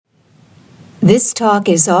This talk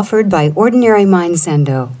is offered by Ordinary Mind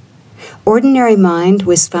Zendo. Ordinary Mind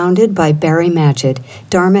was founded by Barry Magid,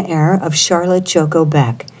 Dharma heir of Charlotte Joko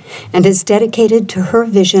Beck, and is dedicated to her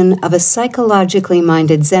vision of a psychologically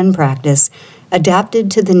minded Zen practice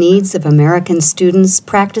adapted to the needs of American students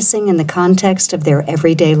practicing in the context of their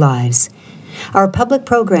everyday lives. Our public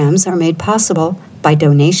programs are made possible by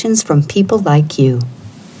donations from people like you.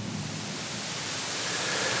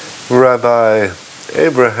 Rabbi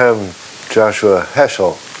Abraham Joshua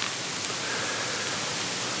Heschel,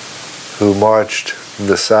 who marched in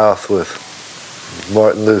the South with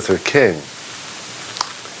Martin Luther King,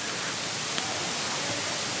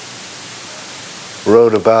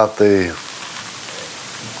 wrote about the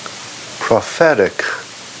prophetic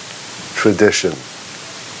tradition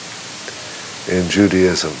in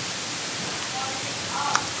Judaism,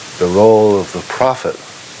 the role of the prophet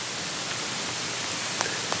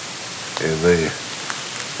in the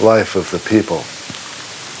life of the people.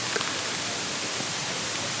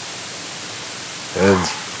 And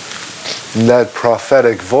in that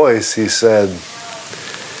prophetic voice, he said,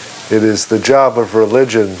 it is the job of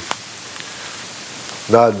religion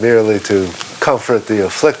not merely to comfort the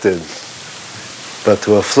afflicted, but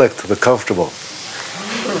to afflict the comfortable.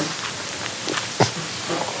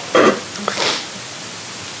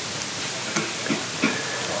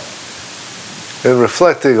 In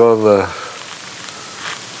reflecting on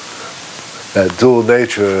that dual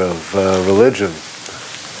nature of religion,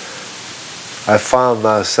 I found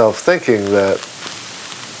myself thinking that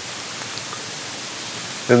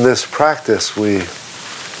in this practice we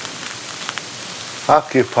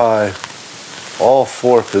occupy all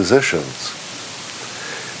four positions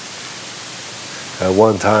at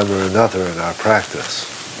one time or another in our practice.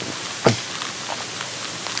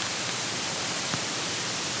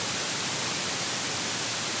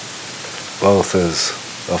 Both as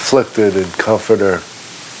afflicted and comforter,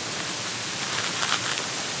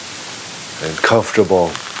 and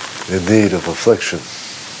comfortable in need of affliction.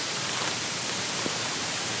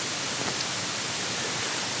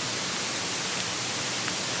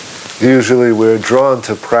 Usually we're drawn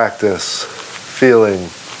to practice feeling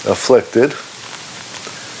afflicted,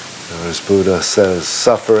 or as Buddha says,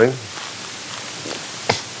 suffering.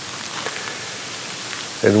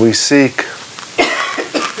 And we seek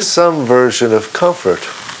some version of comfort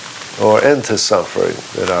or end to suffering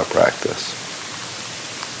in our practice.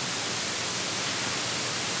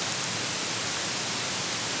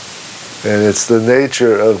 And it's the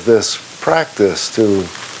nature of this practice to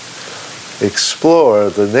explore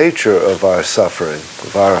the nature of our suffering,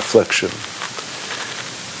 of our affliction,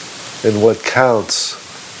 and what counts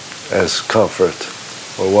as comfort,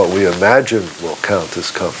 or what we imagine will count as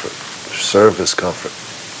comfort, or serve as comfort.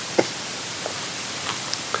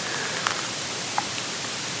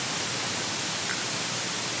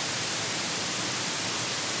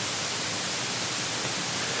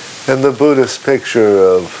 And the Buddhist picture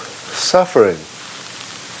of suffering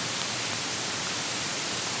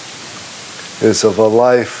is of a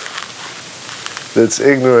life that's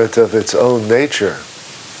ignorant of its own nature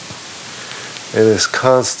and is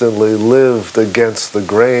constantly lived against the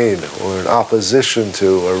grain, or in opposition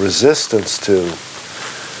to or resistance to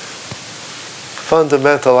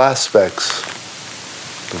fundamental aspects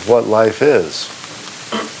of what life is,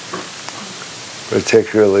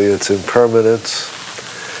 particularly its impermanence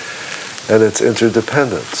and its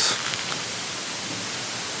interdependence.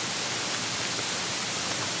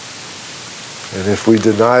 And if we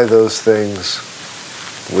deny those things,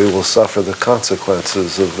 we will suffer the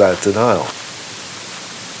consequences of that denial.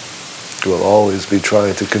 We'll always be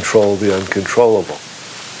trying to control the uncontrollable.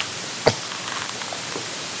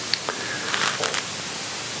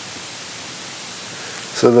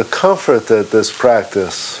 So the comfort that this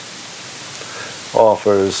practice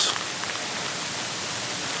offers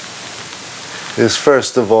is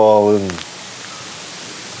first of all in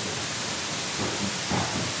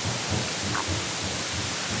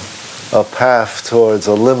a path towards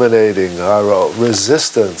eliminating our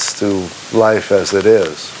resistance to life as it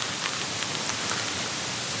is.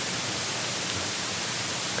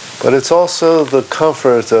 But it's also the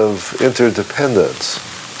comfort of interdependence,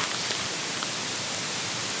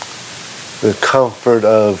 the comfort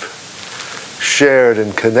of shared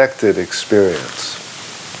and connected experience,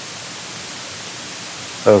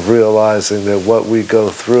 of realizing that what we go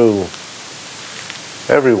through,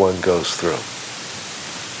 everyone goes through.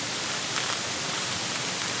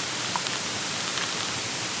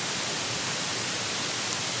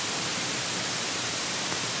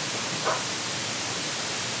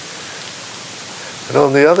 And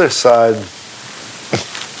on the other side,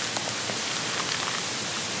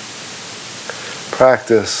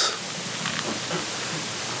 practice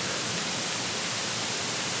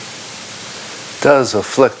does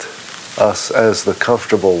afflict us as the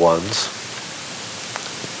comfortable ones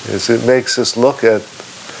is it makes us look at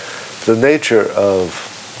the nature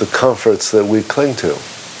of the comforts that we cling to.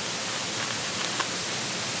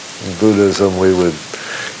 In Buddhism, we would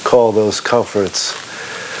call those comforts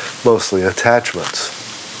mostly attachments.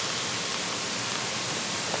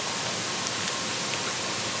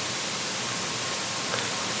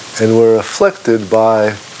 And we're afflicted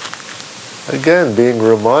by, again, being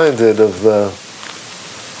reminded of the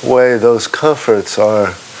way those comforts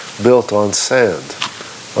are built on sand,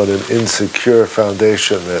 on an insecure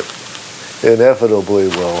foundation that inevitably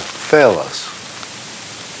will fail us.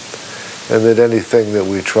 And that anything that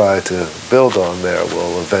we try to build on there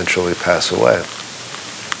will eventually pass away.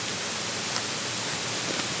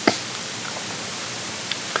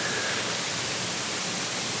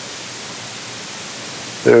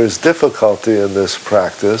 There is difficulty in this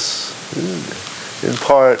practice, in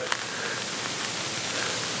part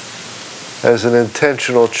as an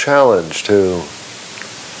intentional challenge to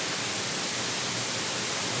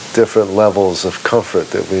different levels of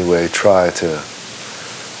comfort that we may try to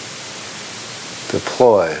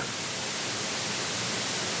deploy.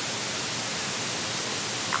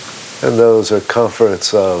 And those are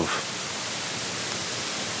comforts of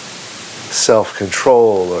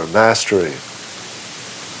self-control or mastery,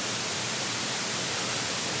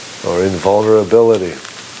 or invulnerability,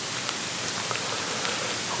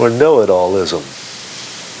 or know-it-allism.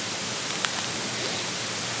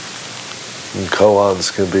 And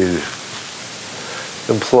koans can be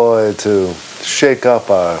employed to shake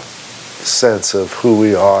up our sense of who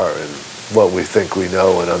we are and what we think we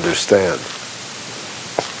know and understand.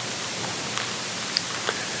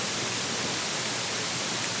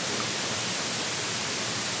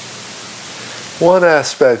 One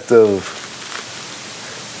aspect of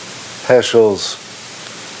Heschel's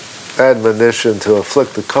admonition to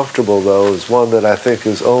afflict the comfortable, though, is one that I think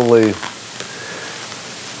is only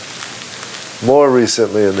more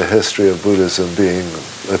recently in the history of Buddhism being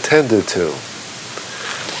attended to.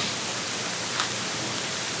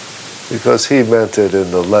 Because he meant it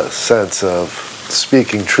in the sense of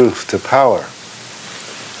speaking truth to power,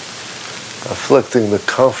 afflicting the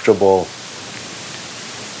comfortable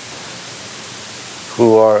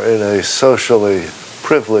who are in a socially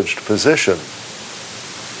privileged position,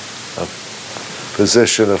 a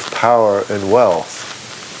position of power and wealth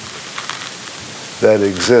that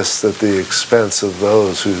exists at the expense of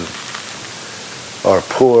those who are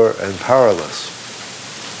poor and powerless.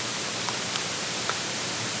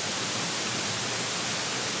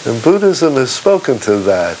 And Buddhism has spoken to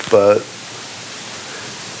that, but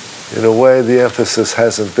in a way the emphasis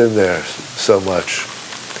hasn't been there so much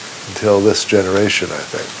until this generation, I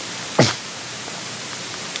think.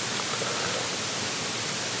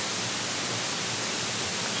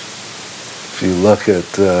 If you look at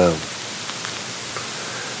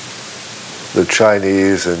the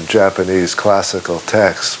Chinese and Japanese classical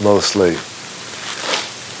texts, mostly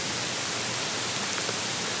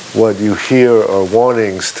what you hear are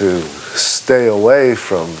warnings to stay away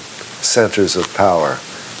from centers of power.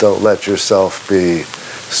 Don't let yourself be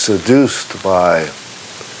seduced by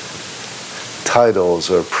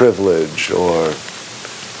titles or privilege or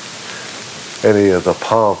any of the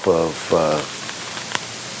pomp of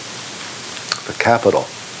the capital.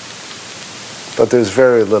 But there's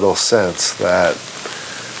very little sense that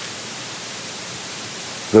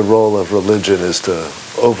the role of religion is to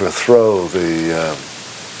overthrow the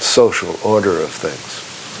social order of things.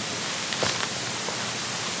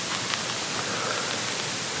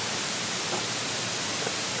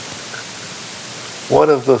 One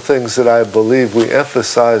of the things that I believe we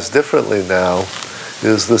emphasize differently now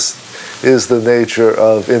is the nature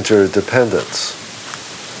of interdependence.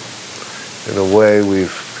 In a way,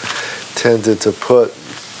 we've tended to put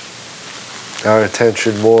our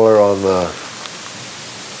attention more on the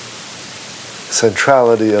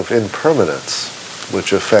centrality of impermanence,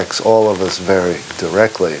 which affects all of us very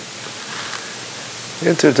directly.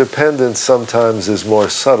 Interdependence sometimes is more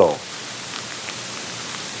subtle.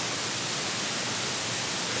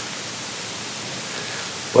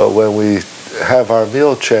 But when we have our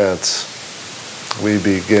meal chants, we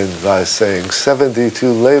begin by saying,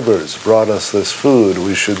 72 labors brought us this food,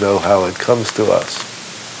 we should know how it comes to us.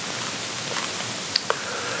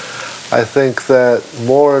 I think that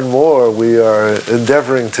more and more we are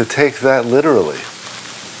endeavoring to take that literally,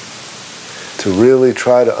 to really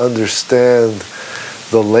try to understand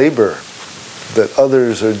the labor that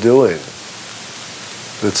others are doing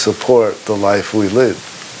that support the life we live.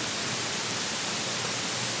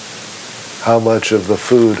 how much of the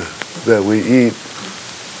food that we eat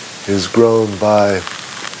is grown by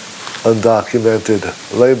undocumented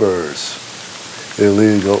laborers,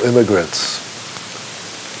 illegal immigrants,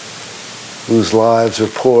 whose lives are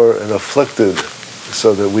poor and afflicted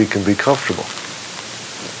so that we can be comfortable.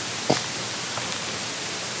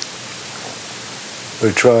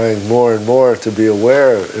 We're trying more and more to be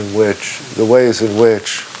aware in which, the ways in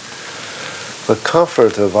which the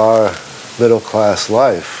comfort of our middle-class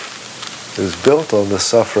life is built on the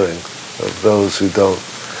suffering of those who don't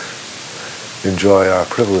enjoy our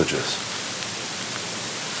privileges.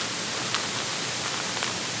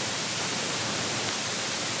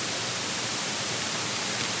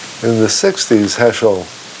 In the 60s, Heschel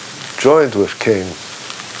joined with King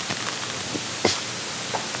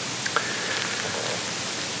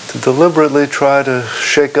to deliberately try to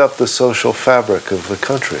shake up the social fabric of the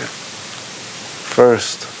country.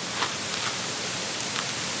 First,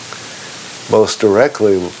 most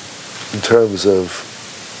directly in terms of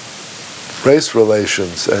race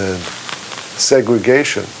relations and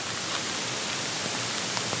segregation,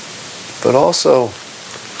 but also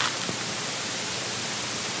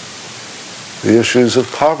the issues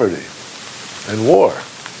of poverty and war.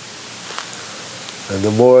 And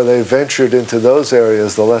the more they ventured into those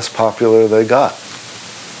areas, the less popular they got.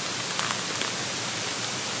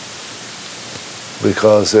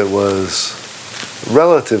 Because it was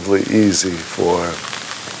relatively easy for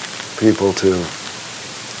people to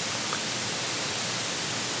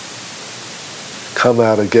come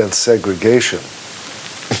out against segregation,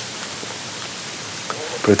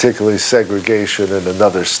 particularly segregation in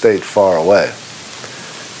another state far away,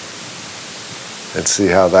 and see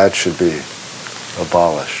how that should be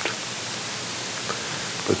abolished.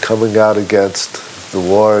 But coming out against the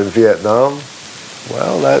war in Vietnam,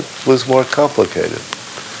 well, that was more complicated.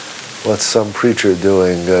 What's some preacher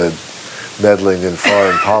doing meddling in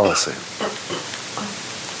foreign policy?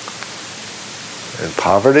 And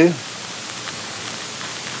poverty?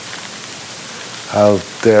 How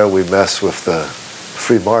dare we mess with the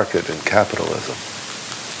free market and capitalism?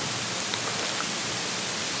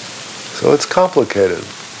 So it's complicated.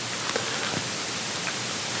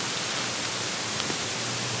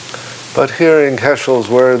 But hearing Heschel's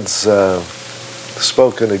words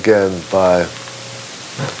spoken again by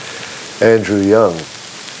Andrew Young,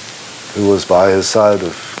 who was by his side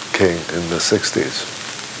of King in the 60s,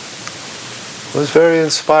 was very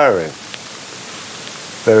inspiring,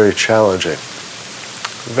 very challenging,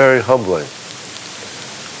 very humbling.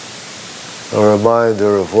 A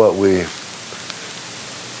reminder of what we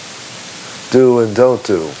do and don't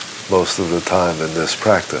do most of the time in this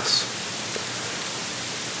practice.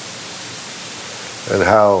 And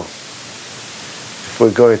how, if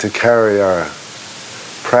we're going to carry our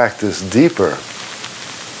practice deeper,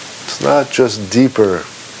 it's not just deeper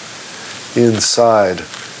inside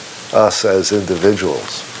us as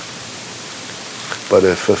individuals, but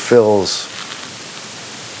it fulfills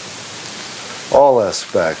all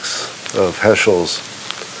aspects of Heschel's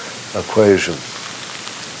equation,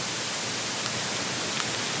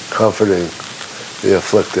 comforting the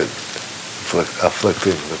afflicted,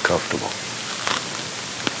 afflicting the comfortable.